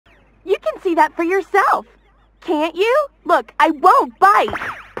You can see that for yourself. Can't you? Look, I won't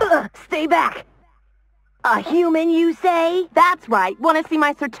bite. Stay back. A human, you say? That's right. Want to see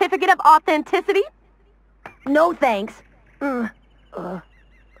my certificate of authenticity? No, thanks. How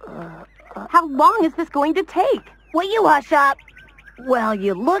long is this going to take? Will you hush up? Well,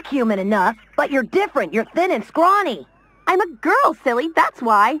 you look human enough, but you're different. You're thin and scrawny. I'm a girl, silly. That's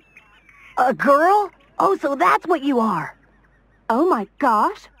why. A girl? Oh, so that's what you are. Oh my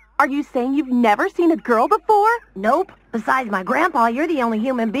gosh. Are you saying you've never seen a girl before? Nope. Besides my grandpa, you're the only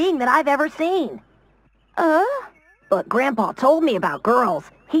human being that I've ever seen. But Grandpa told me about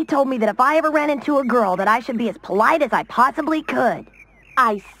girls. He told me that if I ever ran into a girl, that I should be as polite as I possibly could.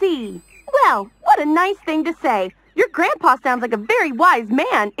 I see. Well, what a nice thing to say. Your grandpa sounds like a very wise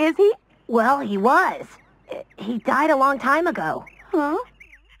man, is he? Well, he was. He died a long time ago. Huh?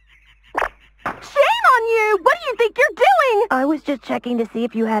 Shame on you! What do you think you're doing? I was just checking to see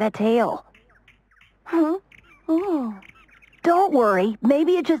if you had a tail. Huh? Oh. Don't worry.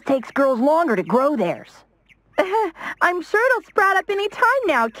 Maybe it just takes girls longer to grow theirs. I'm sure it'll sprout up any time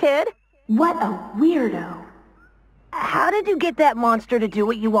now, kid. What a weirdo. How did you get that monster to do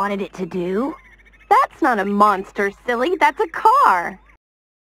what you wanted it to do? That's not a monster, silly. That's a car.